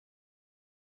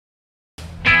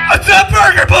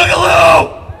Burger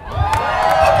Boogaloo!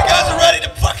 Hope you guys are ready to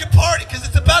fucking party, because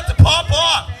it's about to pop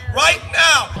off right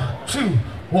now. 2,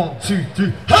 1, 2,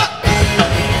 3, ha!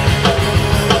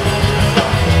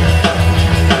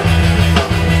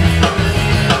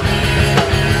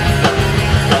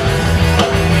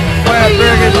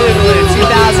 Burger Boogaloo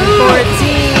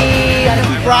 2014. Gotta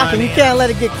keep rocking, you can't let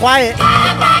it get quiet.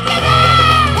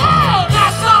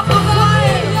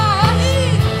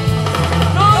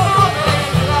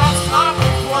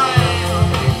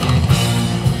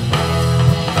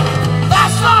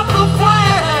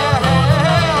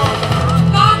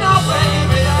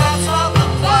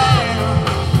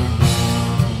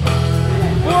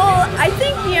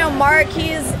 Mark,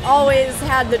 he's always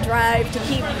had the drive to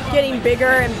keep getting bigger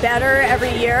and better every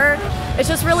year. It's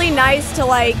just really nice to,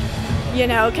 like, you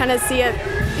know, kind of see it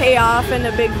pay off in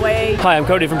a big way. Hi, I'm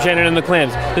Cody from Shannon and the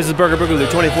Clams. This is Burger Boogaloo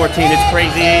 2014. It's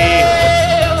crazy.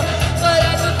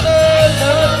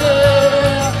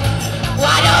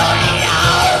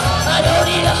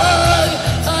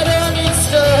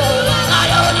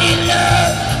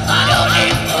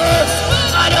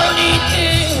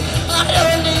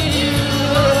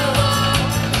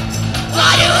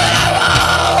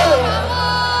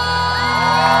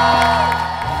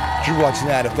 You're watching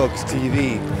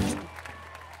OutOfFocus.TV.